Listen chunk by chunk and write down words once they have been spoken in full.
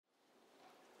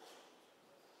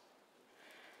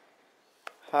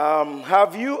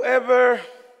Have you ever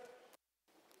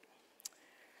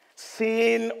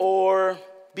seen or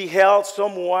beheld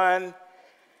someone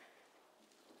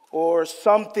or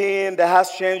something that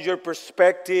has changed your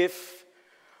perspective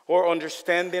or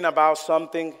understanding about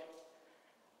something?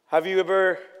 Have you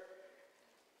ever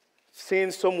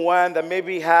seen someone that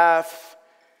maybe have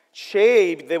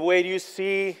shaped the way you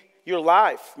see your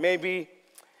life? Maybe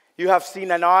you have seen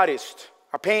an artist,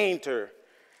 a painter,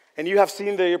 and you have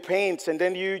seen their paints, and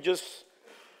then you just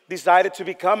decided to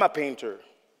become a painter.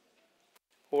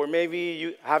 Or maybe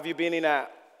you been in an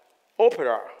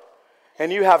opera,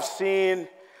 and you have seen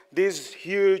this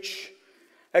huge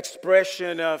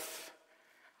expression of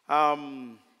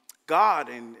God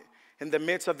in the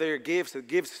midst of their gifts, the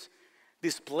gifts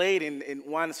displayed in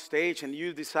one stage, and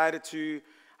you decided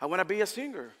I want to be a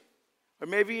singer. Or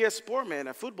maybe a sportsman,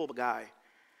 a football guy.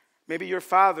 Maybe your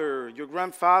father, your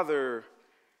grandfather,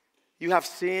 you have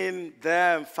seen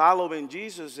them following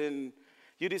Jesus, and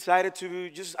you decided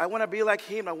I want to be like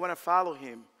him, I want to follow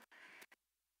him.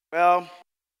 Well,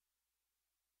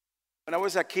 when I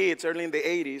was a kid, early in the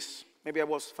 80s, maybe I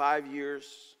was 5 years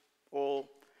old,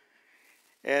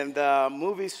 and the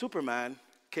movie Superman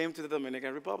came to the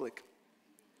Dominican Republic.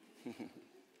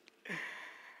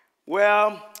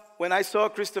 Well, when I saw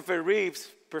Christopher Reeves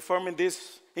performing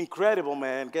this incredible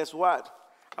man, guess what?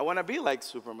 I want to be like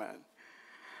Superman.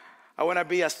 I want to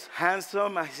be as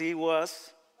handsome as he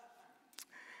was.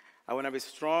 I want to be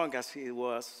strong as he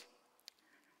was.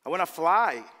 I want to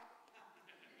fly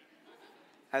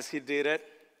as he did it.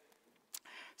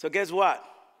 So guess what?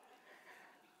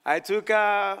 I took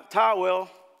a towel,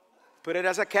 put it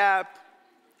as a cap.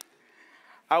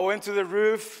 I went to the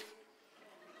roof,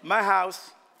 my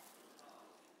house,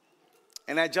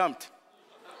 and I jumped.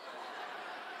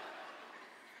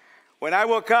 When I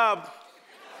woke up,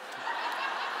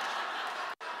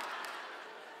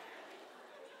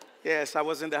 yes, I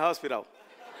was in the hospital.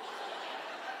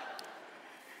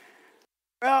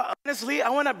 Well, honestly, I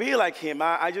want to be like him.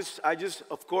 I just,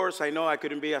 of course, I know I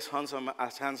couldn't be as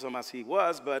handsome as he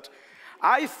was, but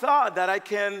I thought that I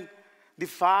can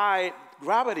defy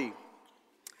gravity.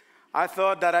 I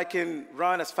thought that I can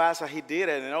run as fast as he did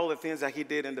and all the things that he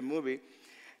did in the movie,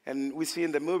 and we see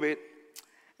in the movie.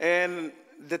 And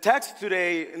the text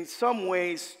today, in some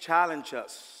ways, challenge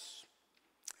us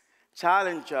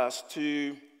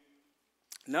to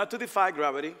not to defy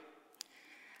gravity,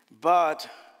 but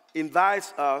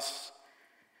invites us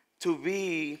to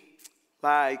be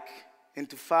like and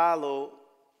to follow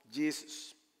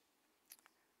Jesus,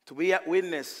 to be a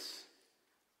witness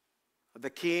of the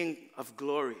King of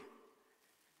glory.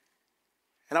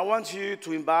 And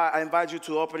I invite you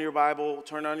to open your Bible,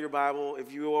 turn on your Bible.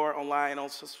 If you are online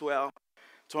also as well,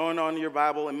 turn on your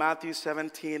Bible in Matthew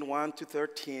 17, 1 to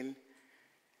 13.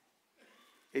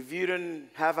 If you don't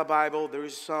have a Bible, there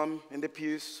is some in the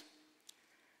pews.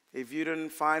 If you don't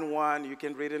find one, you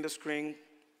can read in the screen.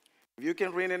 If you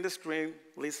can read in the screen,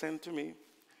 listen to me.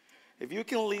 If you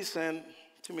can listen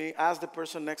to me, ask the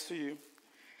person next to you.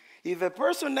 If the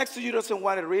person next to you doesn't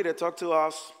want to read it, talk to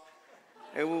us.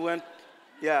 And we went,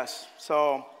 yes.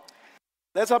 So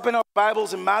let's open our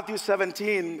Bibles in Matthew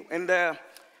 17. In the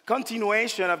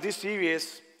continuation of this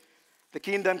series, The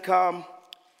Kingdom Come.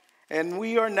 And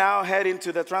we are now heading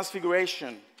to the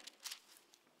Transfiguration.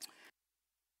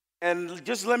 And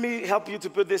just let me help you to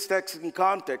put this text in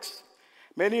context.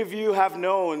 Many of you have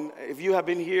known, if you have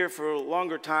been here for a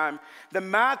longer time, that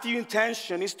Matthew's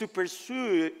intention is to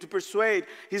persuade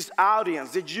his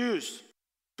audience, the Jews,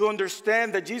 to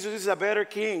understand that Jesus is a better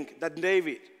king than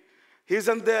David. He's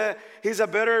a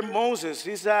better Moses.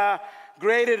 He's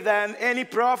greater than any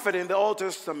prophet in the Old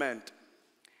Testament.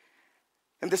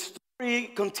 And the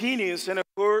story continues, and of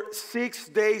course, 6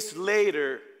 days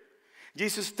later,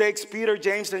 Jesus takes Peter,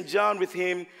 James, and John with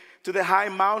him to the high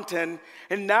mountain.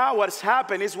 And now what's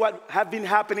happened is what has been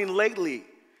happening lately.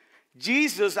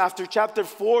 Jesus, after chapter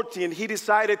 14, he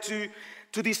decided to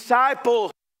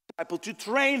disciple, to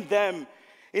train them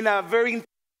in a very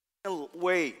intentional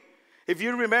way. If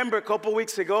you remember a couple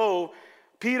weeks ago,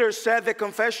 Peter said the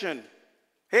confession,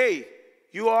 "Hey,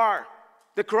 you are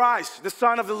the Christ, the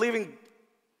Son of the living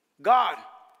God."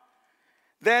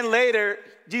 Then later,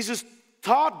 Jesus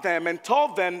taught them and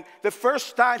told them the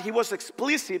first time he was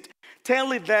explicit,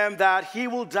 telling them that he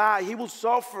will die, he will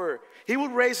suffer, he will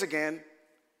rise again.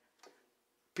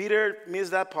 Peter missed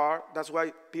that part. That's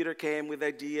why Peter came with the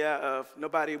idea of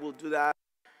nobody will do that.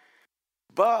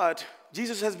 But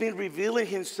Jesus has been revealing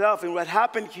himself, and what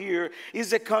happened here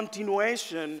is a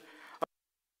continuation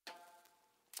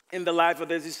in the life of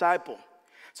the disciple.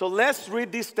 So let's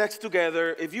read this text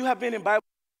together. If you have been in Bible,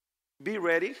 be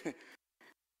ready.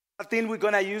 I think we're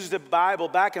going to use the Bible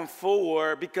back and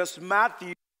forward because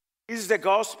Matthew is the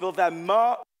gospel that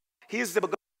he's the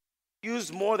gospel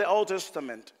used more the Old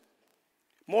Testament,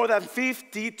 more than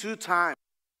 52 times.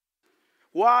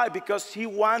 Why? Because he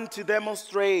wanted to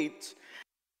demonstrate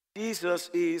Jesus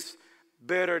is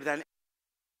better than the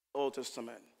Old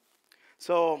Testament.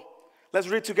 So let's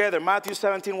read together Matthew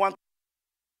 17:1.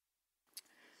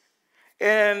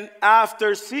 And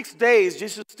after 6 days,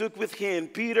 Jesus took with him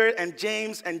Peter and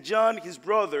James and John, his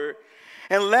brother,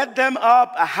 and led them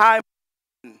up a high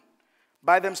mountain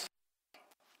by themselves.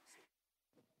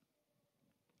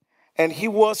 And he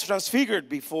was transfigured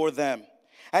before them,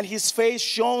 and his face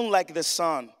shone like the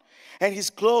sun, and his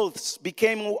clothes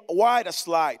became white as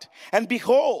light. And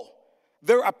behold,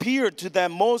 there appeared to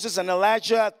them Moses and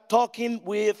Elijah talking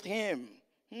with him.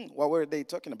 What were they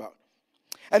talking about?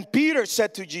 And Peter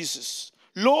said to Jesus,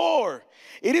 Lord,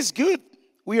 it is good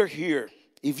we are here.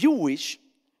 If you wish,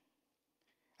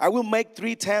 I will make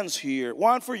 3 tents here,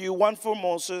 one for you, one for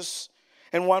Moses,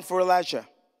 and one for Elijah.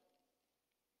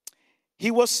 He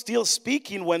was still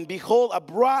speaking when, behold, a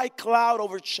bright cloud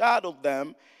overshadowed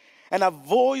them, and a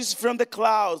voice from the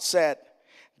cloud said,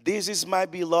 This is my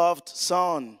beloved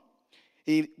Son,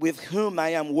 with whom I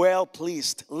am well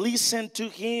pleased. Listen to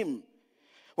him.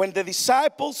 When the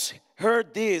disciples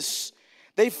heard this,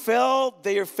 they fell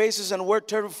their faces and were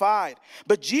terrified.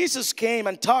 But Jesus came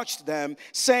and touched them,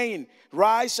 saying,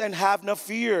 Rise and have no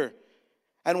fear.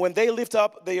 And when they lifted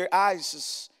up their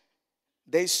eyes,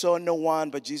 they saw no one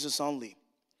but Jesus only.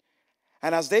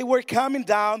 And as they were coming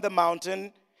down the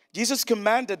mountain, Jesus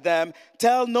commanded them,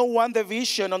 Tell no one the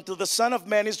vision until the Son of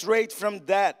Man is raised from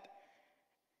death.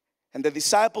 And the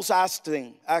disciples asked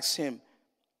him,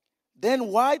 Then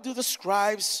why do the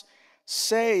scribes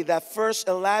say that first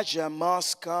Elijah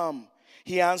must come?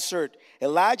 He answered,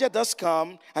 Elijah does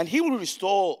come, and he will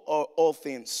restore all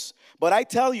things. But I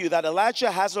tell you that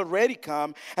Elijah has already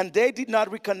come, and they did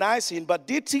not recognize him, but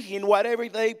did to him whatever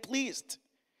they pleased.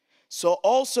 So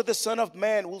also the Son of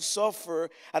Man will suffer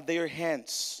at their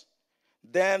hands.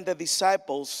 Then the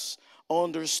disciples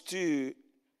understood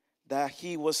that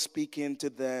he was speaking to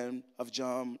them of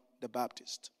John the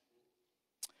Baptist.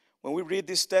 When we read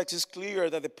this text, it's clear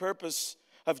that the purpose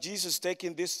of Jesus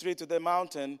taking these 3 to the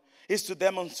mountain is to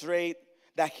demonstrate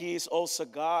that he is also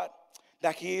God,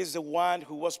 that he is the one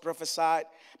who was prophesied,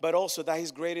 but also that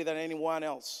he's greater than anyone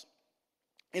else.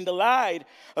 In the light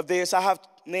of this, I have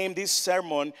named this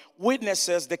sermon,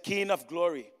 Witnesses the King of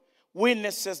Glory.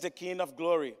 Witnesses the King of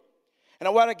Glory. And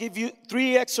I want to give you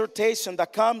 3 exhortations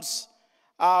that comes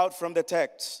out from the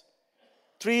text.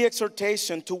 3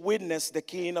 exhortations to witness the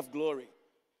King of Glory.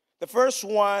 The first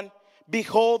one,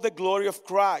 behold the glory of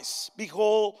Christ.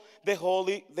 Behold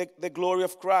the glory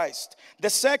of Christ. The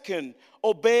second,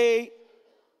 obey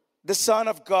the Son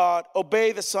of God.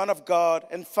 Obey the Son of God.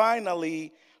 And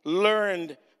finally,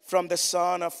 learn from the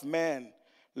Son of Man.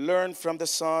 Learn from the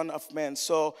Son of Man.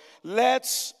 So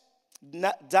let's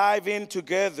dive in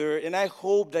together, and I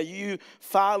hope that you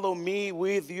follow me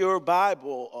with your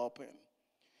Bible open.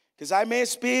 Because I may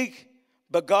speak,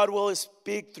 but God will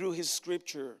speak through his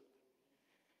scripture.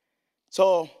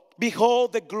 So,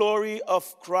 behold the glory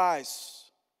of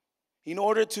Christ. In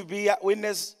order to be a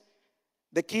witness,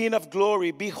 the King of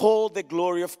Glory, behold the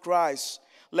glory of Christ.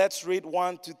 Let's read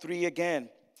 1-3 again.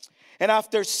 And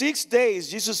after 6 days,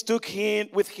 Jesus took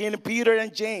with him Peter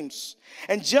and James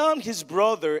and John his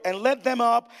brother, and led them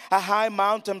up a high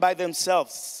mountain by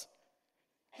themselves.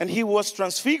 And he was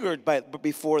transfigured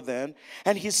before them,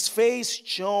 and his face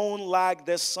shone like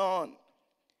the sun,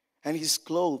 and his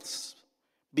clothes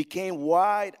became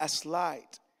white as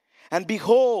light. And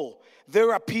behold,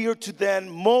 there appeared to them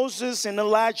Moses and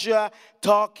Elijah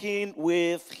talking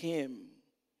with him.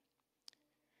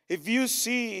 If you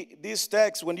see this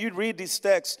text, when you read this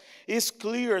text, it's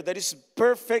clear that it's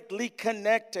perfectly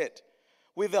connected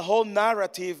with the whole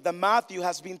narrative that Matthew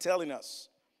has been telling us.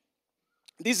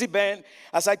 This event,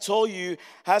 as I told you,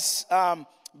 has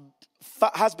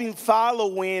been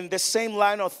following the same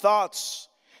line of thoughts.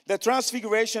 The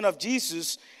transfiguration of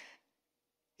Jesus,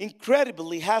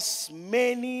 incredibly, has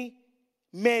many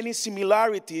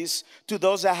similarities to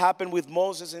those that happened with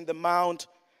Moses in the Mount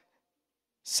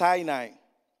Sinai.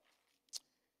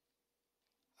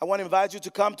 I want to invite you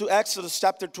to come to Exodus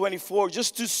chapter 24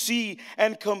 just to see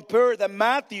and compare that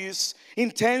Matthew's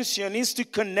intention is to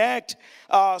connect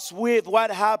us with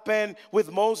what happened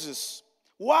with Moses.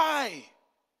 Why?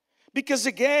 Because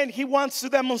again, he wants to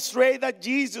demonstrate that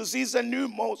Jesus is a new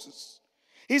Moses.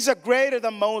 He's a greater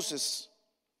than Moses.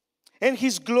 And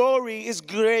his glory is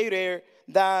greater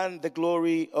than the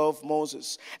glory of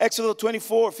Moses. Exodus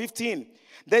 24:15.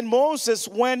 Then Moses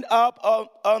went up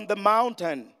on the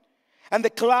mountain, and the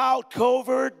cloud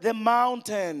covered the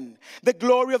mountain. The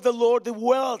glory of the Lord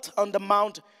dwelt on the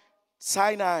Mount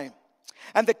Sinai.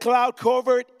 And the cloud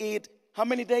covered it, how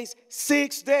many days?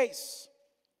 6 days.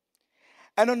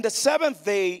 And on the seventh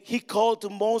day, he called to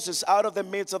Moses out of the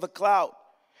midst of a cloud.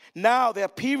 Now the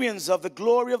appearance of the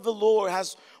glory of the Lord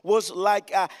was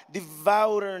like a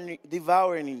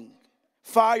devouring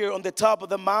fire on the top of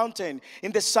the mountain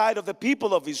in the sight of the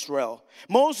people of Israel.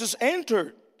 Moses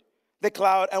entered the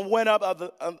cloud and went up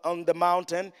on the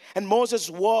mountain. And Moses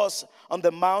was on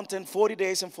the mountain 40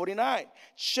 days and 40 nights.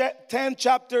 10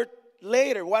 chapters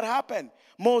later, what happened?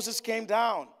 Moses came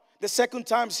down. The second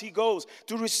time he goes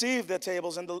to receive the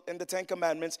tables and the 10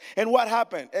 commandments. And what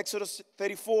happened? Exodus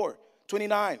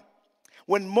 34:29.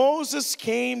 When Moses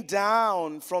came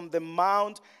down from the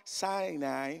Mount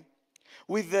Sinai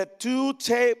with the 2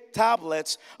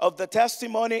 tablets of the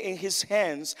testimony in his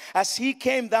hands, as he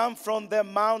came down from the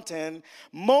mountain,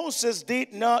 Moses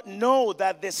did not know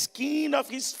that the skin of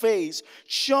his face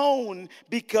shone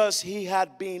because he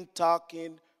had been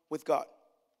talking with God.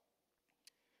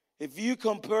 If you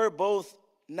compare both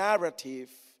narrative,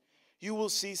 you will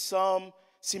see some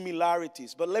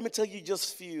similarities. But let me tell you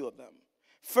just a few of them.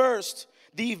 First,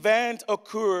 the event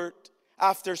occurred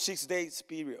after 6 days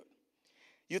period.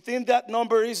 You think that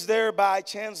number is there by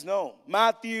chance? No.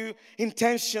 Matthew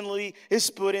intentionally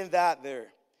is putting that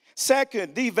there.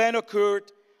 Second, the event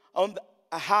occurred on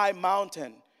a high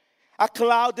mountain. A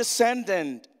cloud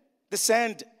descended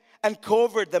and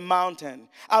covered the mountain.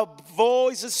 A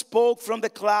voice spoke from the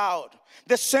cloud.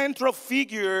 The central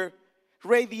figure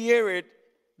radiated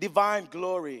divine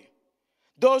glory.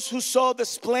 Those who saw the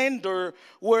splendor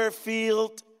were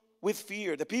filled with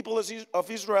fear. The people of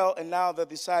Israel and now the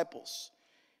disciples.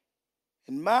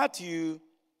 And Matthew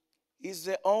is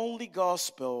the only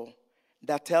gospel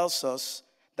that tells us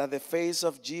that the face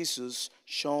of Jesus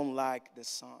shone like the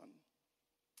sun.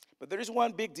 But there is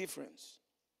one big difference.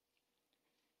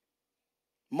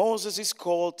 Moses is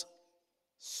called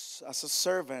as a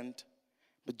servant,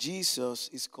 but Jesus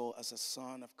is called as a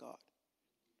son of God.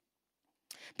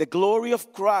 The glory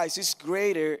of Christ is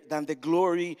greater than the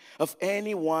glory of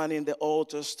anyone in the Old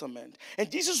Testament. And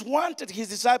Jesus wanted his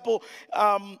disciple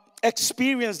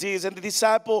experience this and the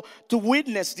disciple to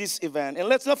witness this event. And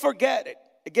let's not forget it.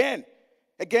 Again,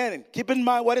 keep in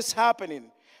mind what is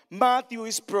happening. Matthew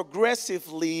is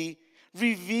progressively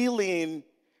revealing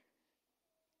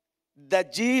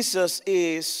that Jesus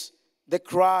is the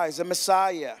Christ, the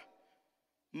Messiah.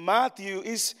 Matthew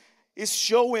is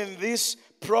showing this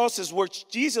process where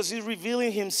Jesus is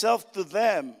revealing himself to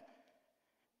them.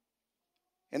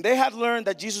 And they had learned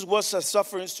that Jesus was a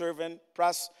suffering servant,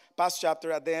 past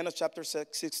chapter, at the end of chapter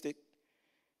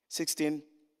 16.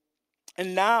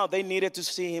 And now they needed to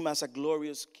see him as a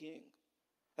glorious king.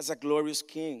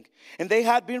 And they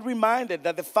had been reminded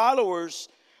that the followers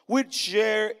would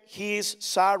share his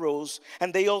sorrows,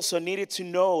 and they also needed to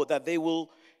know that they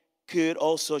could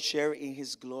also share in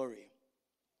his glory.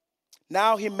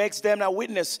 Now he makes them a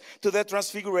witness to the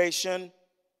transfiguration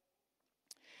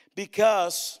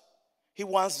because he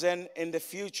wants them in the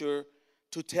future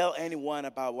to tell anyone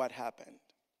about what happened.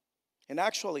 And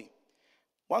actually,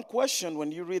 one question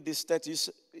when you read this text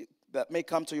that may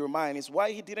come to your mind is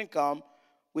why he didn't come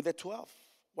with the 12?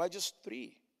 Why just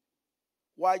 3?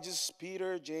 Why just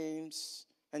Peter, James,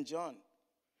 and John?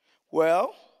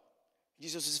 Well,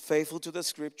 Jesus is faithful to the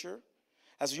scripture.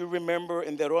 As you remember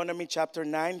in Deuteronomy chapter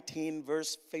 19,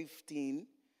 verse 15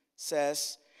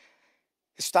 says,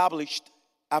 established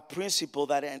a principle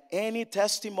that any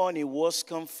testimony was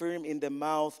confirmed in the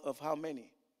mouth of how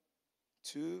many?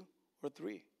 2 or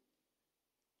 3.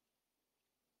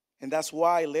 And that's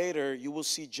why later you will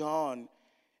see John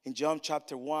in John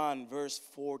chapter 1, verse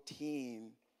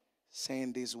 14,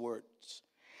 saying these words.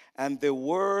 And the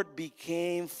Word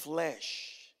became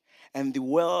flesh and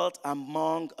dwelt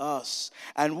among us.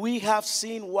 And we have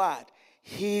seen what?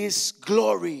 His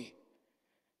glory.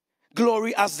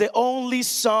 Glory as the only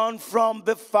Son from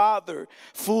the Father,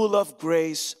 full of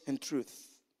grace and truth.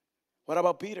 What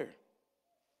about Peter?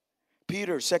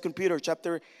 2 Peter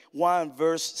chapter 1,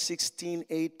 verse 16,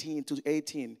 18 to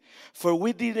 18. For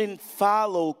we didn't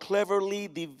follow cleverly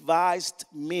devised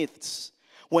myths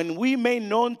when we made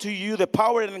known to you the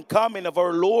power and coming of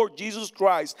our Lord Jesus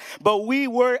Christ, but we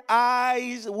were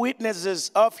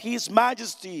eyewitnesses of his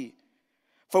majesty.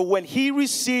 For when he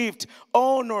received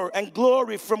honor and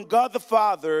glory from God the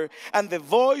Father, and the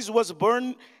voice was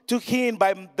borne to him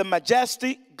by the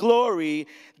majestic glory,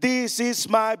 this is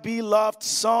my beloved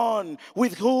Son,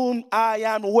 with whom I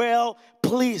am well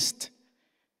pleased.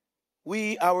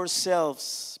 We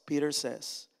ourselves, Peter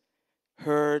says,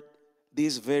 heard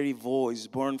this very voice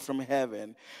born from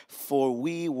heaven, for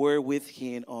we were with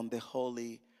him on the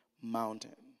holy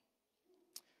mountain.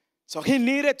 So he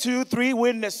needed 2-3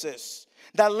 witnesses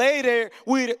that later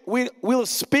we'll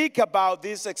speak about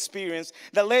this experience,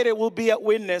 that later will be a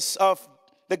witness of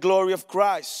the glory of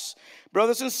Christ.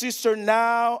 Brothers and sisters,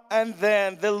 now and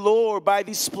then the Lord, by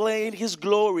displaying his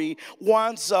glory,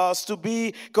 wants us to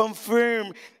be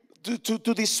confirmed,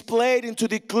 to display it and to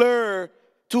declare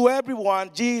to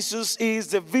everyone Jesus is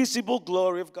the visible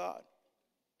glory of God.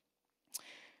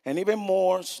 And even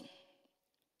more,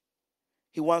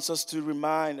 he wants us to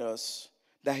remind us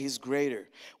that he's greater.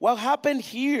 What happened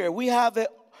here, we have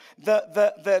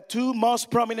the two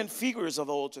most prominent figures of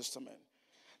the Old Testament.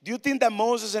 Do you think that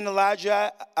Moses and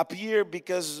Elijah appeared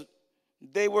because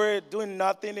they were doing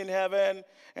nothing in heaven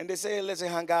and they say, let's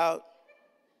hang out?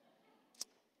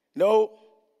 No.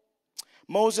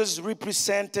 Moses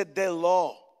represented the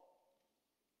law.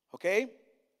 Okay?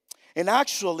 And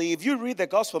actually, if you read the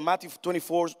Gospel, Matthew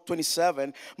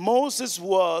 24:27, Moses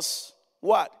was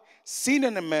what?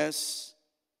 Synonymous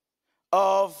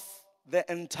of the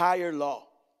entire law.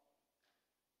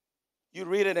 You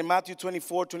read it in Matthew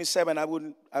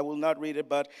 24:27. I will not read it,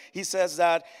 but he says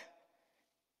that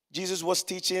Jesus was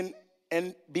teaching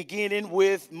and beginning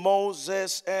with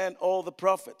Moses and all the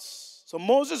prophets. So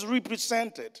Moses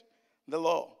represented the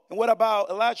law. And what about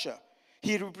Elijah?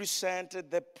 He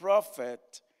represented the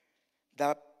prophet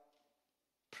that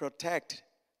protect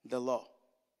the law.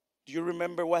 Do you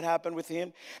remember what happened with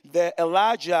him?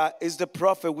 Elijah is the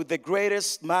prophet with the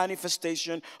greatest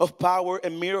manifestation of power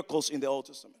and miracles in the Old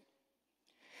Testament.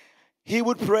 He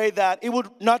would pray that it would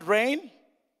not rain,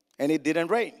 and it didn't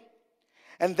rain.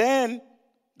 And then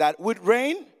that would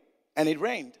rain, and it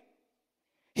rained.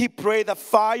 He prayed that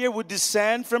fire would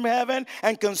descend from heaven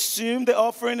and consume the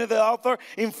offering of the altar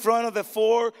in front of the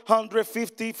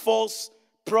 450 false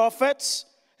prophets.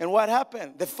 And what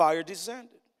happened? The fire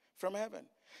descended from heaven.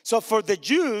 So for the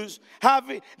Jews,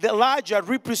 Elijah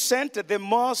represented the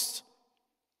most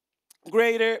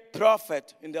greater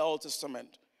prophet in the Old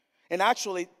Testament. And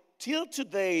actually, till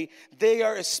today, they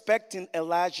are expecting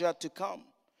Elijah to come.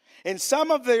 In some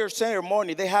of their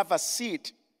ceremony, they have a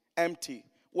seat empty,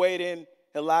 waiting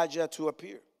for Elijah to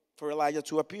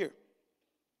appear.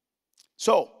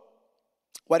 So,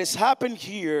 what has happened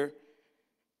here,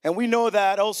 and we know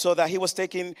that also that he was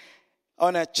taken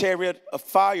on a chariot of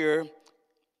fire,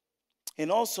 and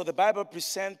also the Bible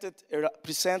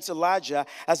presents Elijah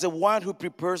as the one who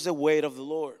prepares the way of the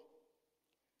Lord.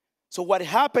 So what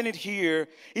happened here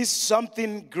is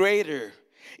something greater.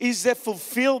 Is the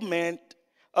fulfillment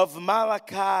of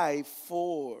Malachi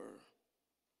 4.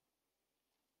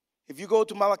 If you go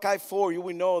to Malachi 4, you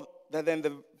will know that in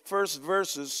the first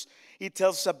verses, it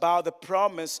tells about the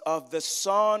promise of the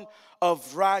Son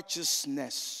of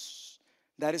Righteousness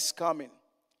that is coming.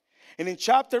 And in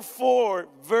chapter 4,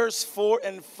 verse 4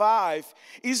 and 5,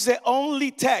 is the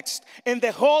only text in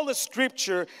the whole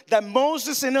scripture that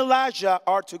Moses and Elijah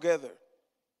are together.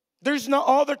 There's no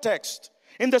other text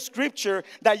in the scripture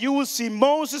that you will see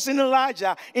Moses and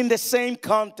Elijah in the same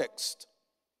context.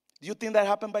 Do you think that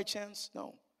happened by chance?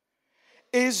 No.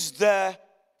 Is the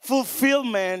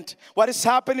fulfillment, what is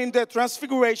happening in the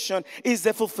transfiguration, is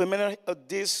the fulfillment of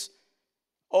this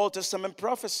Old Testament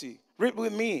prophecy. Read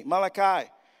with me, Malachi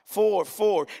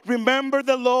 4:4. Remember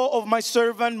the law of my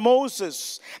servant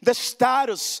Moses, the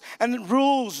statutes and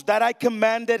rules that I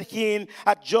commanded him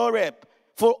at Joreb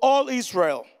for all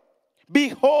Israel.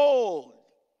 Behold,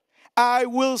 I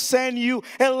will send you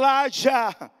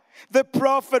Elijah, the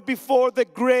prophet, before the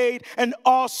great and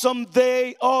awesome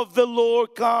day of the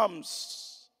Lord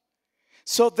comes.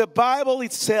 So the Bible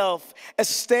itself has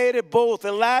stated both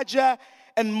Elijah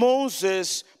and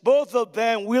Moses, both of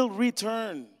them will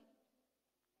return.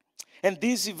 And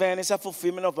this event is a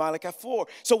fulfillment of Malachi 4.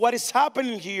 So what is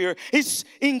happening here is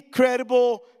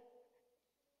incredible,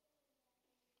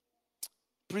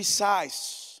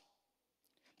 precise.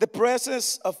 The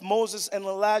presence of Moses and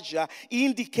Elijah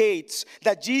indicates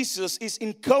that Jesus is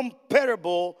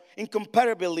incomparably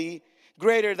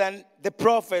greater than the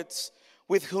prophets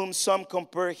with whom some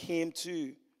compare him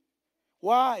to.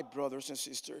 Why, brothers and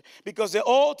sisters? Because the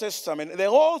Old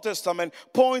Testament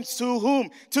points to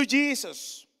whom? To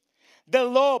Jesus. The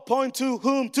law points to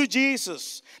whom? To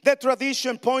Jesus. The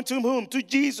tradition points to whom? To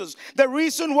Jesus. The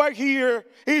reason we're here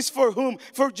is for whom?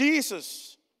 For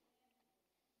Jesus.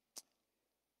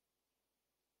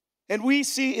 And we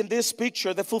see in this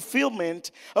picture the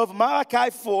fulfillment of Malachi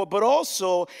 4, but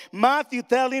also Matthew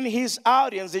telling his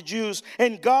audience, the Jews,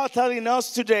 and God telling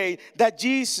us today that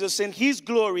Jesus and his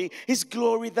glory is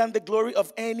glory than the glory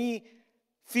of any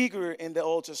figure in the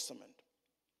Old Testament.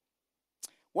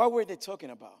 What were they talking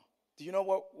about? Do you know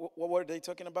what were they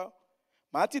talking about?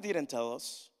 Matthew didn't tell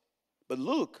us, but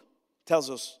Luke tells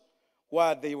us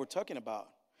what they were talking about.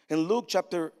 In Luke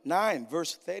chapter 9,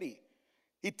 verse 30,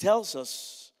 he tells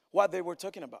us what they were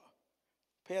talking about.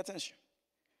 Pay attention.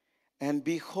 And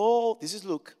behold, this is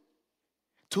Luke.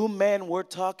 2 men were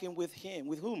talking with him.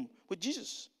 With whom? With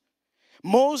Jesus.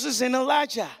 Moses and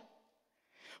Elijah,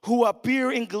 who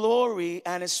appeared in glory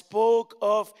and spoke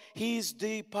of his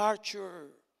departure,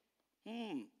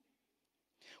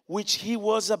 which he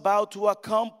was about to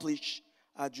accomplish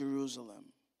at Jerusalem.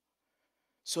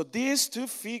 So these 2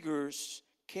 figures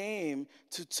came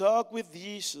to talk with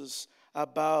Jesus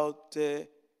about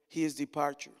his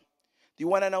departure. Do you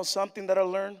want to know something that I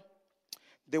learned?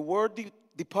 The word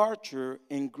departure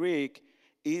in Greek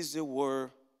is the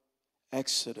word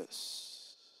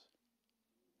Exodus.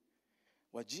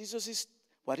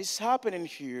 What is happening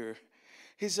here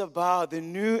is about the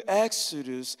new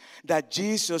Exodus that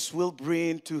Jesus will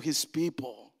bring to his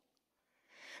people.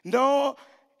 No,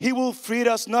 he will free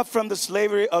us not from the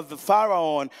slavery of the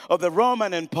Pharaoh, of the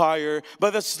Roman Empire,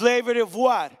 but the slavery of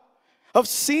what? Of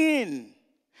sin.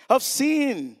 Of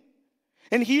sin.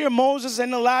 And here Moses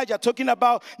and Elijah talking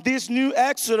about this new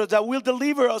Exodus that will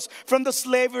deliver us from the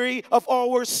slavery of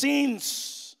our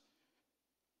sins.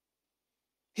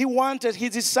 He wanted his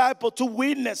disciple to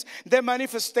witness the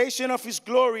manifestation of his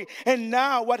glory. And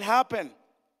now what happened?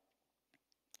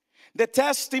 The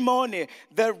testimony,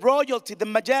 the royalty, the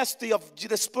majesty of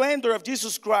the splendor of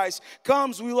Jesus Christ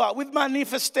comes with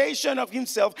manifestation of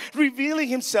himself, revealing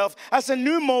himself as a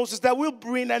new Moses that will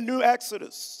bring a new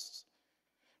Exodus.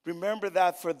 Remember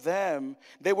that for them,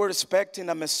 they were expecting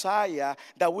a Messiah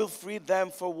that will free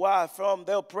them for what? From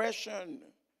the oppression.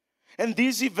 And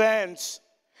these events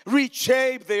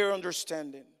reshape their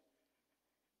understanding.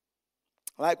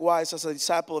 Likewise, as a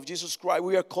disciple of Jesus Christ,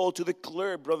 we are called to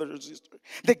declare, brothers and sisters,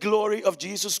 the glory of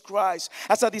Jesus Christ.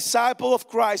 As a disciple of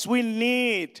Christ, we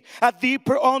need a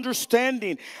deeper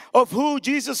understanding of who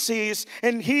Jesus is,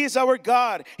 and he is our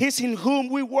God. He's in whom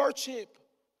we worship.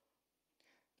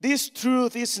 This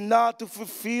truth is not to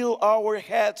fulfill our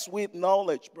heads with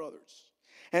knowledge, brothers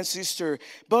and sisters,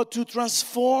 but to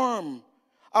transform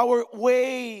our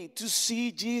way to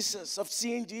see Jesus, of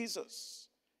seeing Jesus.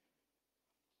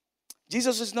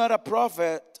 Jesus is not a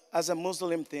prophet as a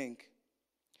Muslim think.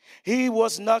 He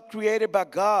was not created by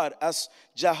God as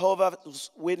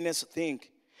Jehovah's Witnesses think.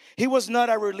 He was not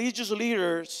a religious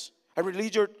leader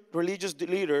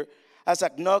as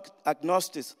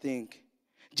agnostics think.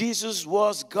 Jesus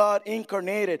was God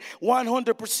incarnated,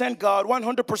 100% God,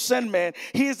 100% man.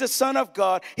 He is the Son of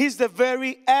God. He's the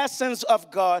very essence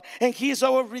of God. And he is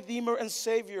our Redeemer and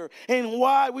Savior. And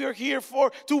why we are here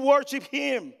for? To worship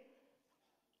him.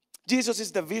 Jesus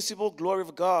is the visible glory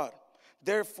of God.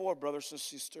 Therefore, brothers and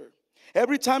sisters,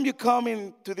 every time you come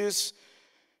into this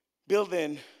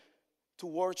building to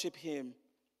worship him,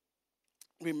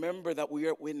 remember that we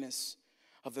are witness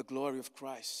of the glory of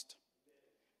Christ.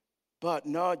 But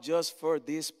not just for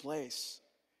this place.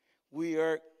 We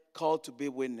are called to be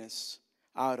witness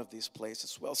out of this place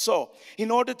as well. So, in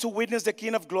order to witness the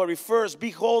King of glory, first,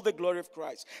 behold the glory of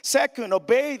Christ. Second,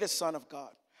 obey the Son of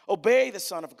God. Obey the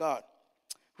Son of God.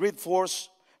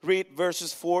 Read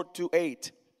verses 4 to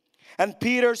 8. And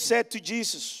Peter said to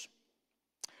Jesus.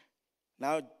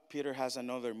 Now Peter has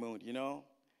another mood,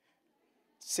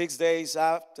 6 days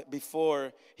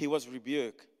before he was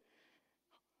rebuked.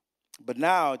 But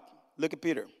now, look at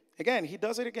Peter. Again, he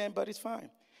does it again, but it's fine.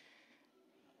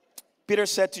 Peter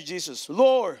said to Jesus,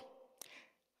 Lord,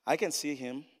 I can see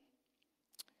him.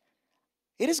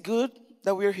 It is good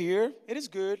that we're here. It is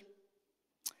good.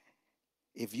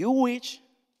 If you wish,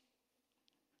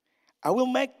 I will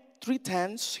make 3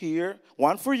 tents here,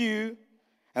 one for you,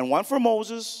 and one for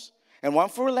Moses, and one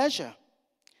for Elijah.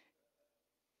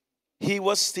 He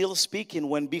was still speaking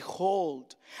when,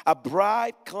 behold, a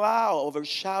bright cloud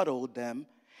overshadowed them,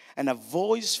 and a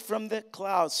voice from the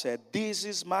cloud said, This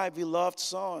is my beloved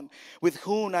Son, with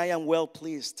whom I am well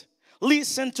pleased.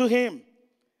 Listen to him.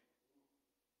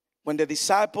 When the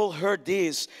disciples heard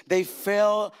this, they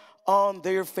fell on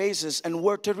their faces and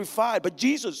were terrified. But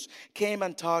Jesus came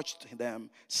and touched them,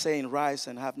 saying, Rise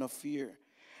and have no fear.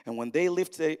 And when they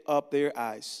lifted up their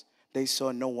eyes, they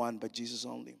saw no one but Jesus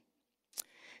only.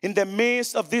 In the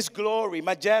midst of this glory,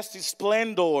 majesty,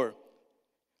 splendor,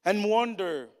 and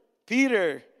wonder,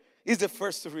 Peter is the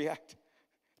first to react.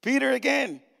 Peter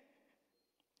again.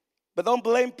 But don't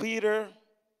blame Peter.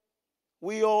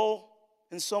 We all,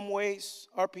 in some ways,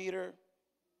 are Peter.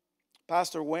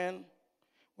 Pastor, when?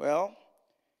 Well,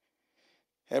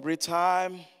 every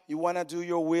time you want to do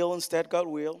your will instead God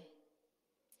will.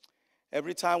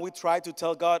 Every time we try to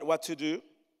tell God what to do.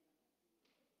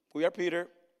 We are Peter.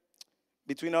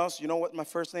 Between us, you know what my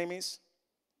first name is?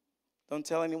 Don't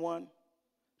tell anyone.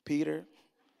 Peter.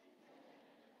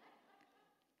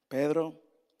 Pedro.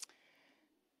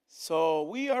 So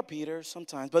we are Peter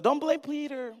sometimes. But don't blame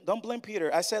Peter. Don't blame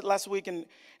Peter. I said last week in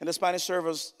the Spanish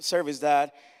service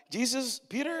that Jesus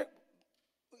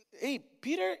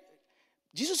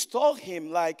told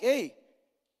him like, hey,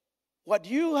 what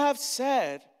you have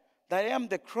said, that I am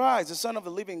the Christ, the Son of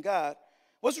the living God,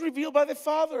 was revealed by the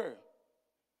Father.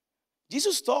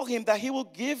 Jesus told him that he will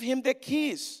give him the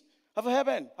keys of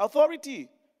heaven, authority.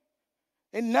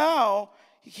 And now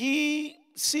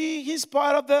he's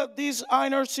part of this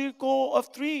inner circle of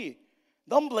three.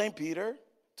 Don't blame Peter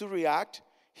to react.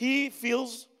 He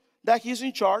feels that he's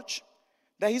in charge,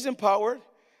 that he's empowered,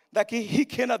 that he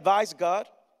can advise God.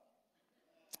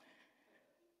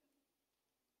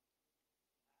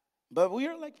 But we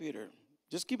are like Peter.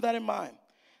 Just keep that in mind.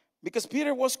 Because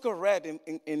Peter was correct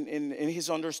in his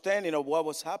understanding of what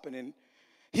was happening.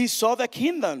 He saw the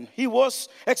kingdom. He was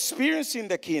experiencing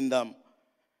the kingdom.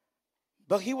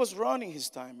 But he was running his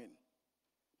timing.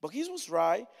 But he was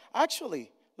right.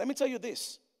 Actually, let me tell you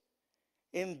this.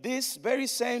 In these very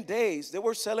same days, they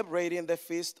were celebrating the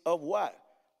feast of what?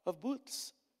 Of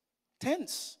booths.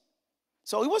 Tents.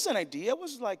 So it was an idea. It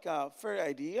was like a fair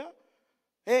idea.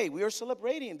 Hey, we are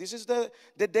celebrating. This is the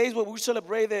days where we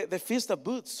celebrate the Feast of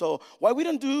Booths. So why we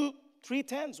don't do 3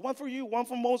 tents? One for you, one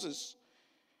for Moses.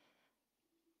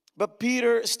 But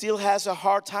Peter still has a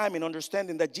hard time in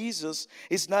understanding that Jesus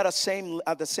is not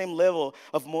at the same level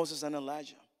of Moses and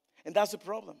Elijah. And that's the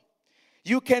problem.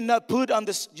 You cannot put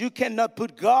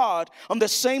God on the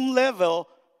same level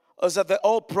as the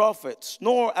old prophets,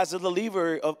 nor as the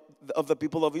deliverer of the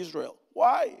people of Israel.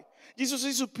 Why? Jesus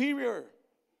is superior.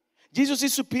 Jesus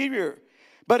is superior.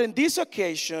 But in this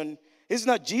occasion, it's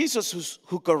not Jesus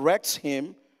who corrects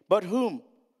him, but whom?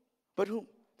 But whom?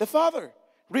 The Father.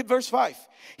 Read verse 5.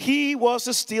 He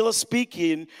was still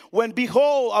speaking when,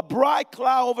 behold, a bright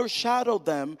cloud overshadowed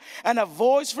them, and a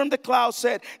voice from the cloud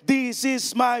said, "This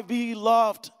is my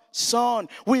beloved Son,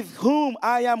 with whom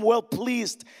I am well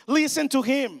pleased. Listen to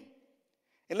him."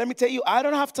 And let me tell you, I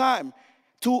don't have time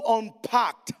to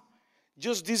unpack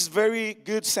just this very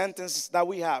good sentence that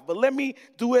we have. But let me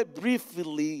do it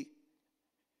briefly.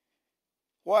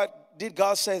 What did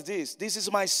God say this? This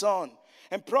is my Son.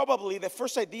 And probably the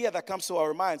first idea that comes to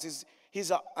our minds is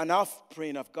he's an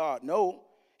offspring of God. No,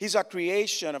 he's a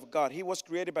creation of God. He was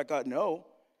created by God. No.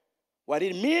 What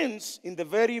it means in the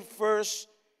very first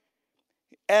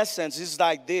essence is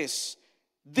like this.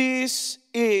 The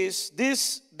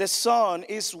Son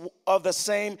is of the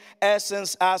same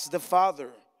essence as the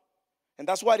Father. And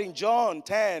that's why in John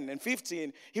 10 and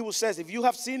 15, he will says, if you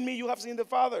have seen me, you have seen the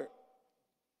Father.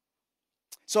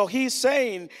 So he's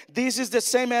saying, this is the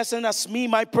same essence as me,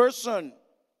 my person.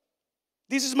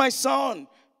 This is my Son.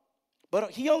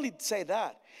 But he only said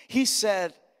that. He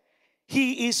said,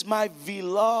 he is my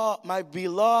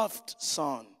beloved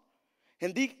Son.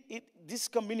 And this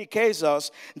communicates us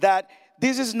that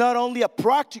this is not only a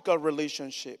practical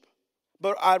relationship,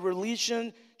 but a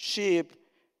relationship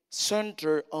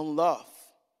centered on love.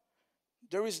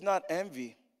 There is not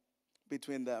envy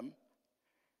between them.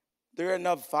 They are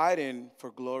not fighting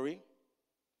for glory.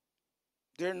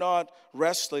 They're not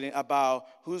wrestling about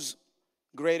who's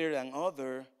greater than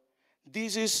other.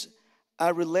 This is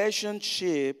a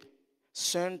relationship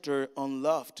centered on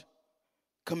love.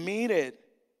 Committed.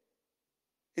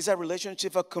 It's a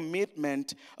relationship of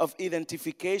commitment, of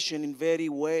identification in very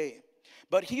way.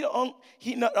 But he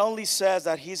not only says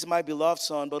that he's my beloved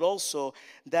Son, but also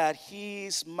that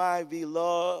he's my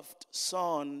beloved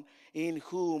Son in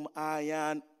whom I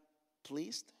am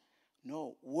pleased?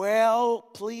 No, well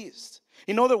pleased.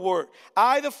 In other words,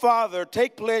 I, the Father,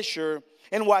 take pleasure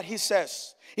in what he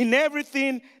says, in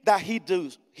everything that he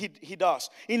does,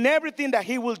 in everything that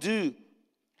he will do.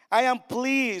 I am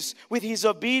pleased with his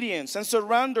obedience and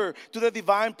surrender to the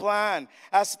divine plan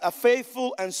as a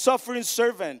faithful and suffering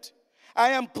servant.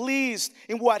 I am pleased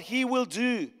in what he will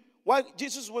do. What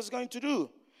Jesus was going to do.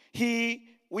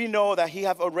 We know that he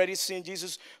have already seen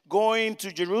Jesus going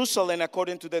to Jerusalem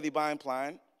according to the divine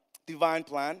plan.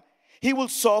 He will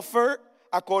suffer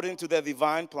according to the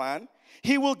divine plan.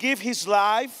 He will give his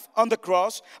life on the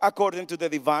cross according to the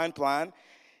divine plan.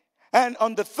 And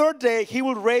on the third day, he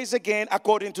will raise again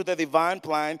according to the divine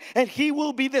plan. And he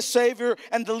will be the Savior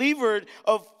and deliverer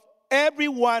of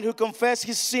everyone who confesses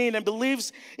his sin and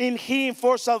believes in him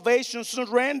for salvation,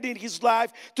 surrendering his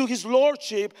life to his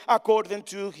lordship according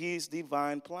to his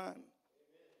divine plan.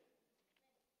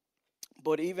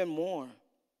 But even more,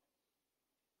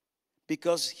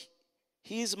 because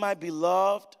he is my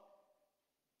beloved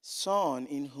Son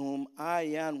in whom I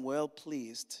am well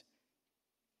pleased.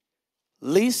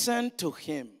 Listen to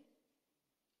him.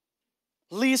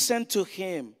 Listen to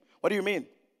him. What do you mean?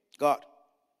 God.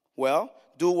 Well,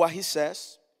 do what he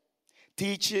says.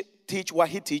 Teach what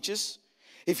he teaches.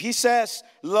 If he says,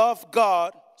 love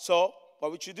God, so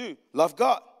what would you do? Love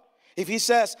God. If he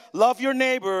says, love your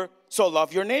neighbor, so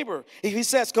love your neighbor. If he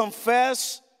says,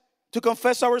 confess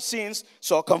our sins,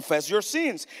 so confess your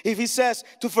sins. If he says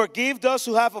to forgive those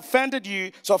who have offended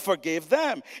you, so forgive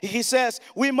them. If he says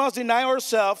we must deny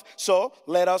ourselves, so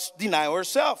let us deny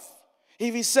ourselves.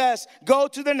 If he says go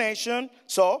to the nation,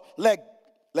 so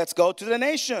let's go to the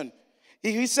nation.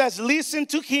 If he says listen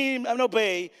to him and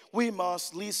obey, we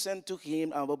must listen to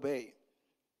him and obey.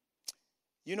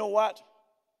 You know what?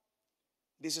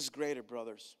 This is greater,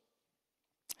 brothers.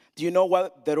 Do you know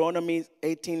what Deuteronomy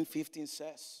 18:15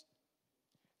 says?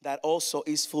 That also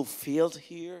is fulfilled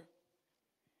here.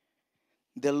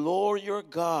 The Lord your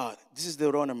God, this is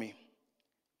Deuteronomy,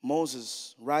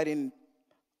 Moses writing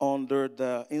under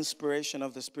the inspiration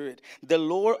of the Spirit. The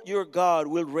Lord your God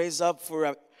will raise up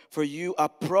for you a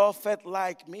prophet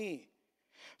like me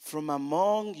from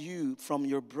among you, from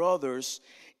your brothers.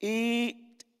 It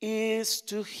is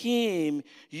to him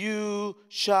you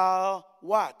shall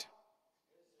what?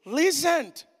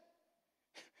 Listen.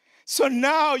 So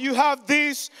now you have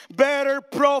this better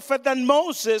prophet than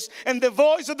Moses, and the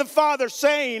voice of the Father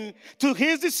saying to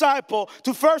his disciple,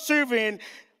 to first servant,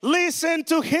 listen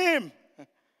to him.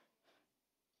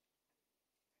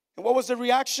 And what was the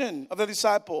reaction of the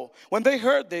disciple? When they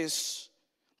heard this,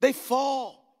 they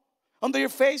fall on their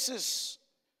faces,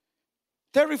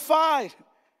 terrified.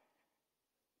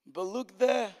 But look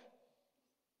the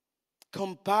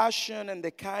compassion and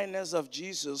the kindness of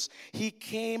Jesus. He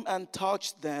came and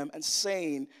touched them and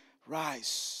saying,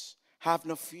 rise, have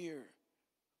no fear.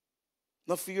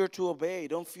 No fear to obey,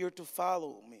 don't fear to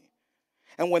follow me.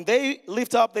 And when they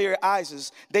lift up their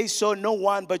eyes, they saw no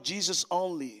one but Jesus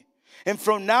only. And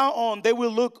from now on, they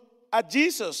will look at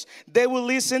Jesus. They will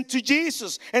listen to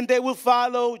Jesus. And they will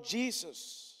follow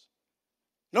Jesus.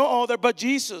 No other but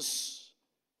Jesus.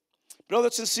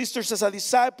 Brothers and sisters, as a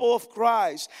disciple of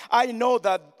Christ, I know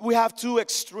that we have two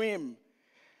extremes.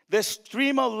 The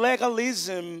extreme of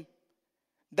legalism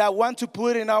that want to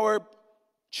put in our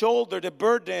shoulder the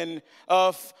burden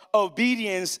of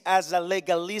obedience as a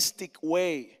legalistic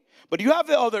way. But you have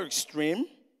the other extreme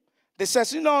that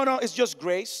says, no, it's just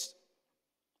grace.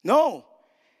 No,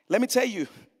 let me tell you,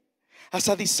 as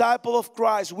a disciple of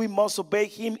Christ, we must obey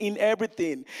him in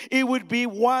everything. It would be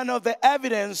one of the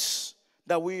evidence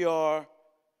that we are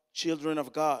children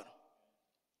of God.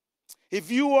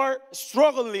 If you are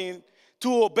struggling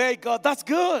to obey God, that's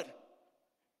good.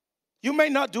 You may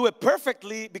not do it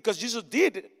perfectly because Jesus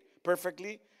did it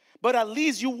perfectly, but at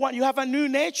least you have a new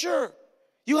nature.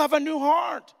 You have a new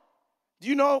heart. Do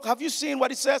you know, have you seen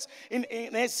what it says in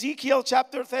Ezekiel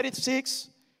chapter 36?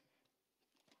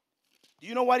 Do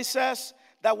you know what it says?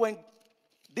 That when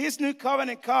this new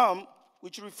covenant comes,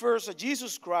 which refers to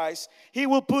Jesus Christ, he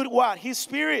will put what? His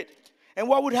Spirit. And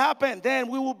what would happen? Then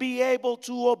we will be able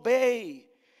to obey.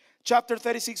 Chapter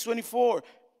 36:24.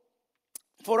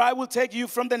 For I will take you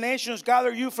from the nations,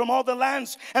 gather you from all the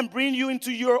lands, and bring you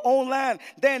into your own land.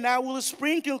 Then I will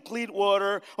sprinkle clean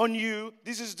water on you.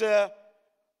 This is the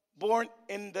born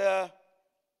in the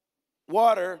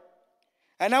water.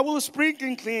 And I will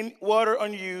sprinkle clean water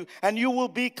on you, and you will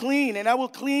be clean. And I will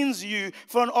cleanse you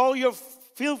from all your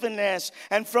filthiness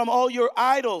and from all your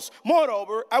idols.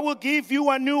 Moreover, I will give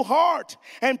you a new heart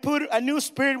and put a new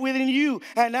spirit within you.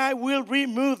 And I will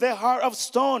remove the heart of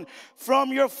stone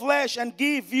from your flesh and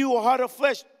give you a heart of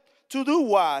flesh. To do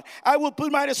what? I will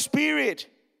put my spirit.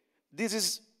 This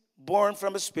is born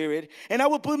from a spirit. And I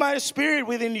will put my spirit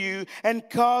within you and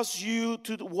cause you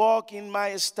to walk in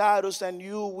my statutes, and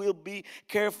you will be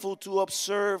careful to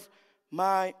observe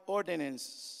my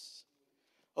ordinances.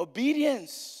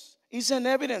 Obedience is an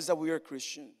evidence that we are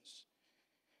Christians.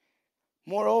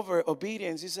 Moreover,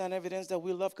 obedience is an evidence that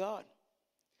we love God.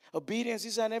 Obedience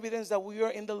is an evidence that we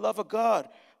are in the love of God.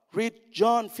 Read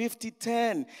John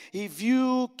 50:10. If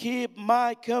you keep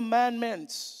my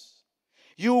commandments,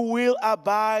 you will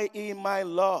abide in my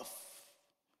love.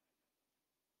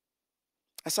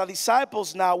 As our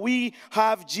disciples now, we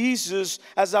have Jesus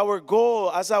as our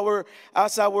goal, as our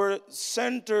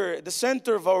center, the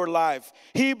center of our life.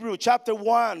 Hebrew chapter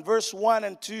 1, verse 1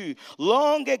 and 2.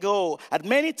 Long ago, at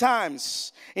many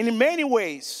times, in many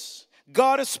ways,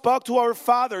 God spoke to our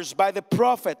fathers by the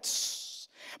prophets.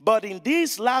 But in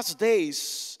these last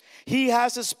days, He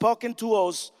has spoken to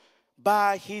us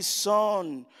by His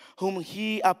Son, whom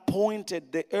He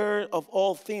appointed the heir of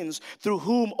all things, through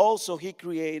whom also He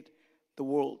created the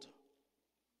world.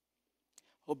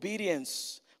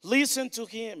 Obedience. Listen to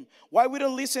Him. Why we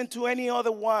don't listen to any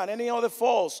other one, any other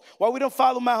false? Why we don't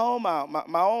follow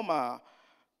Mahoma,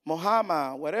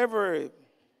 Muhammad, whatever?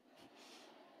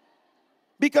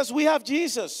 Because we have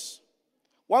Jesus.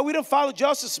 Why we don't follow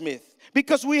Joseph Smith?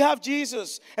 Because we have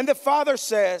Jesus. And the Father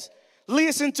says,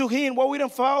 listen to Him. Why we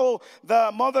don't follow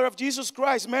the mother of Jesus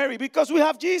Christ, Mary? Because we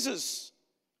have Jesus.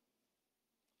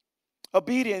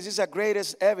 Obedience is the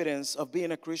greatest evidence of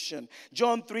being a Christian.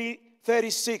 John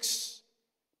 3:36.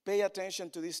 Pay attention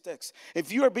to this text.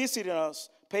 If you are visiting us,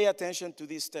 pay attention to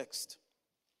this text.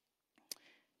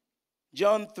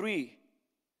 John 3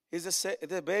 is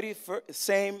the very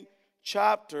same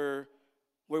chapter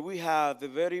where we have the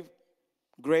very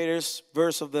greatest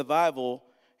verse of the Bible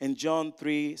in John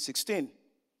 3:16.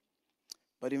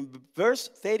 But in verse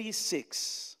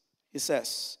 36, it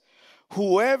says,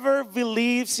 whoever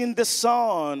believes in the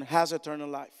Son has eternal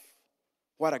life.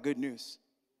 What a good news.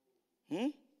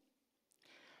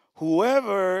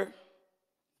 Whoever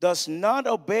does not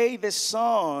obey the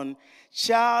Son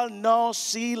shall not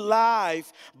see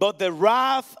life, but the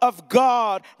wrath of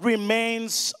God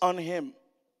remains on him.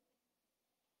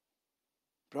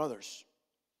 Brothers,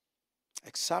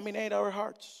 examine our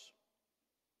hearts.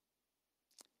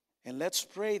 And let's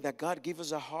pray that God give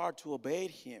us a heart to obey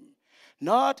Him.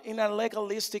 Not in a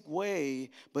legalistic way,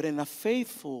 but in a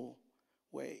faithful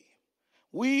way.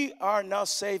 We are not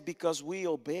saved because we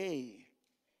obey.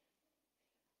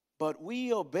 But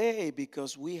we obey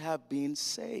because we have been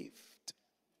saved.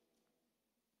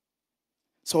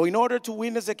 So in order to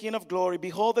witness the King of glory,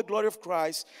 behold the glory of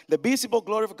Christ, the visible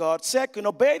glory of God. Second,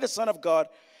 obey the Son of God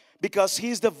because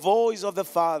He's the voice of the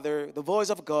Father, the voice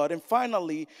of God. And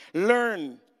finally,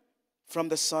 learn from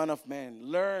the Son of Man.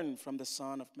 Learn from the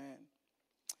Son of Man.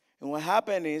 And what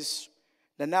happened is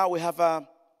that now we have a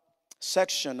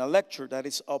section, a lecture that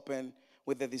is open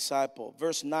with the disciple.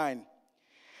 Verse 9.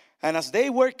 And as they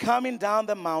were coming down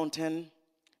the mountain,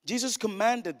 Jesus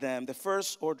commanded them, the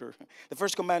first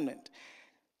commandment.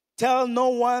 Tell no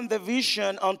one the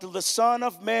vision until the Son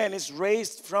of Man is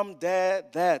raised from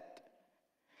death.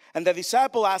 And the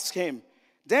disciple asked him,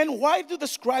 then why do the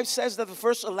scribes say that the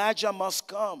first Elijah must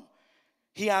come?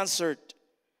 He answered,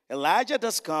 Elijah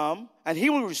does come, and he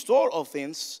will restore all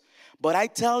things. But I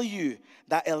tell you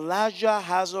that Elijah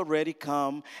has already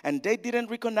come, and they didn't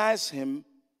recognize him,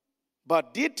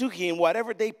 but did to him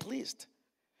whatever they pleased.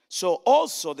 So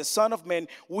also the Son of Man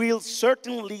will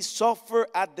certainly suffer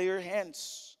at their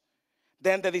hands.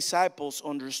 Then the disciples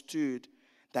understood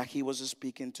that he was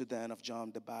speaking to them of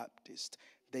John the Baptist.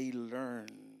 They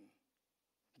learned.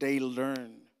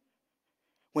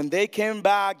 When they came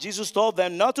back, Jesus told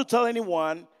them not to tell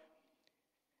anyone.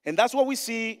 And that's what we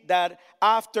see, that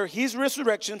after his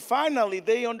resurrection, finally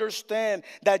they understand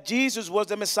that Jesus was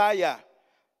the Messiah,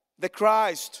 the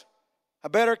Christ, a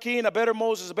better king, a better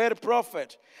Moses, a better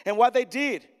prophet. And what they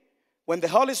did, when the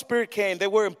Holy Spirit came, they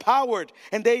were empowered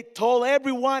and they told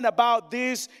everyone about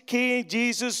this King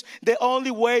Jesus, the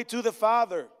only way to the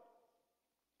Father.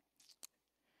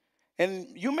 And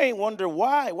you may wonder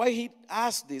why he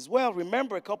asked this. Well,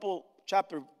 remember a couple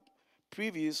chapters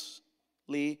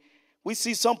previously, we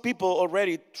see some people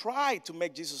already try to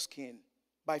make Jesus king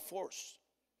by force.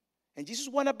 And Jesus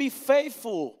want to be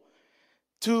faithful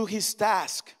to his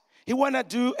task. He want to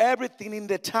do everything in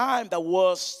the time that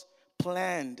was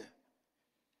planned.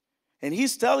 And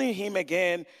he's telling him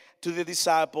again to the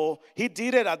disciple, he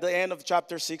did it at the end of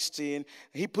chapter 16.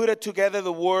 He put it together,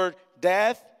 the word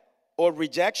death or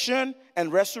rejection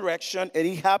and resurrection, and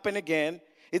it happened again.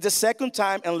 It's the second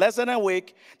time in less than a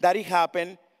week that it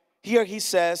happened. Here he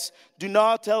says, do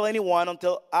not tell anyone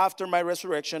until after my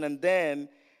resurrection, and then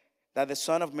that the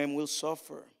Son of Man will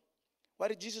suffer. What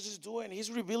did Jesus is doing? He's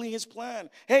revealing his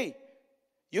plan. Hey,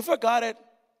 you forgot it.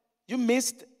 You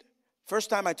missed it.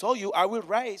 First time I told you, I will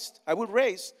raise. And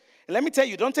let me tell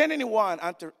you, don't tell anyone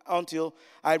until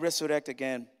I resurrect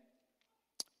again.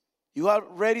 You have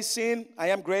already seen, I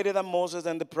am greater than Moses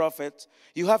and the prophets.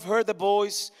 You have heard the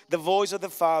voice of the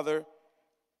Father.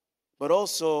 But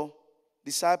also,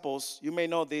 disciples, you may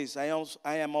know this, I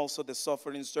am also the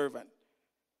suffering servant,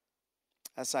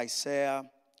 as Isaiah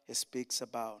speaks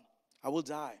about. I will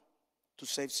die to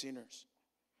save sinners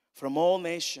from all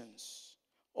nations,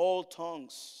 all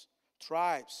tongues,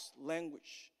 tribes,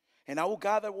 language. And I will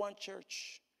gather one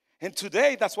church. And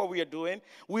today, that's what we are doing.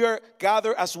 We are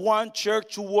gathered as one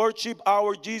church to worship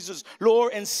our Jesus,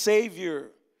 Lord and Savior.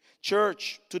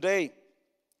 Church, today,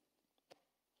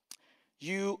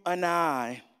 you and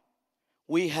I,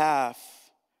 we have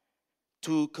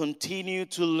to continue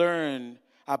to learn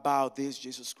about this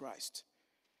Jesus Christ.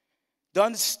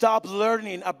 Don't stop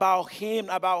learning about Him,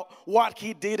 about what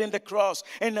He did in the cross,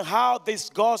 and how this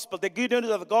gospel, the good news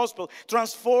of the gospel,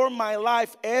 transformed my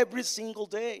life every single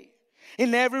day,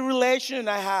 in every relation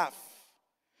I have.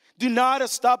 Do not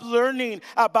stop learning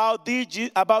about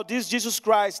this Jesus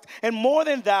Christ. And more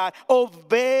than that,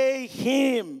 obey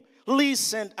Him.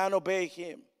 Listen and obey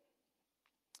Him.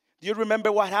 Do you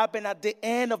remember what happened at the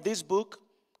end of this book?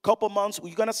 Couple months,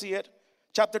 you're going to see it.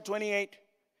 Chapter 28,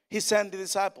 He sent the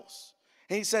disciples.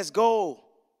 And He says, go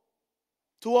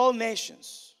to all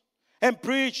nations and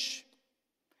preach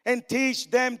and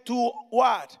teach them to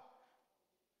what?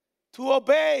 To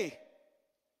obey.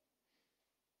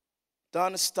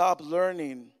 Don't stop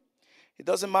learning. It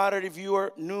doesn't matter if you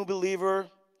are a new believer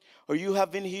or you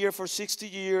have been here for 60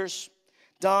 years.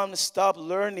 Don't stop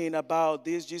learning about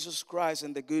this Jesus Christ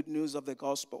and the good news of the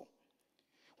gospel.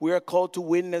 We are called to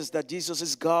witness that Jesus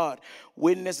is God.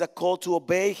 Witness that called to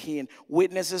obey Him.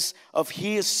 Witnesses of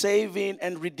His saving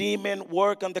and redeeming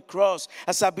work on the cross.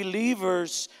 As a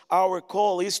believers, our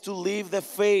call is to live the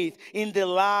faith in the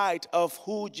light of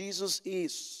who Jesus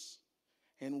is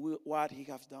and what He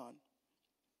has done.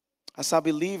 As a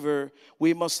believer,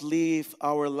 we must live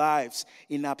our lives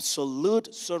in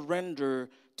absolute surrender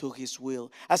to His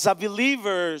will. As a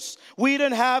believers, we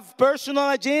don't have personal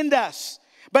agendas,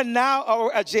 but now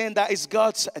our agenda is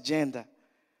God's agenda.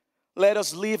 Let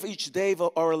us live each day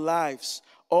of our lives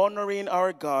honoring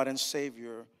our God and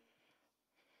Savior,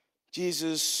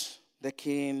 Jesus, the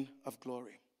King of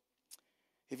glory.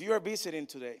 If you are visiting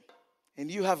today and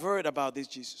you have heard about this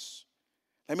Jesus,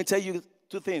 let me tell you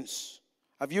two things.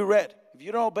 Have you read? If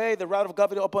you don't obey, the wrath of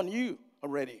God will upon you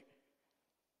already.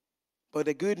 But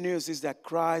the good news is that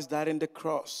Christ died on the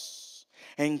cross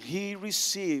and He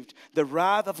received the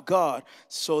wrath of God.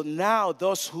 So now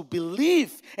those who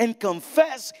believe and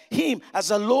confess Him as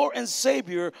a Lord and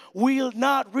Savior will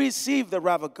not receive the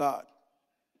wrath of God.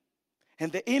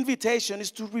 And the invitation is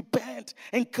to repent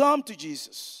and come to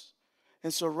Jesus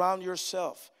and surround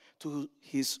yourself to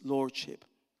His Lordship.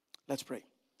 Let's pray.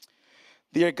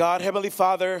 Dear God, Heavenly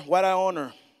Father, what I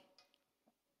honor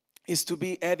is to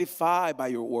be edified by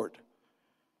your word.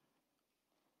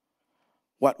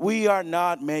 What we are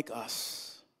not make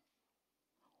us.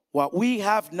 What we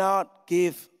have not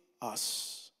give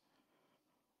us.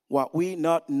 What we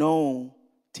not know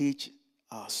teach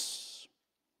us.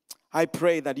 I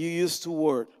pray that you use the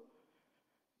word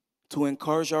to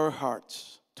encourage our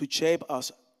hearts, to shape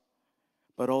us,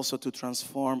 but also to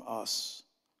transform us.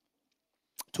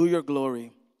 To your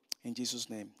glory, in Jesus'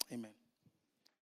 name, amen.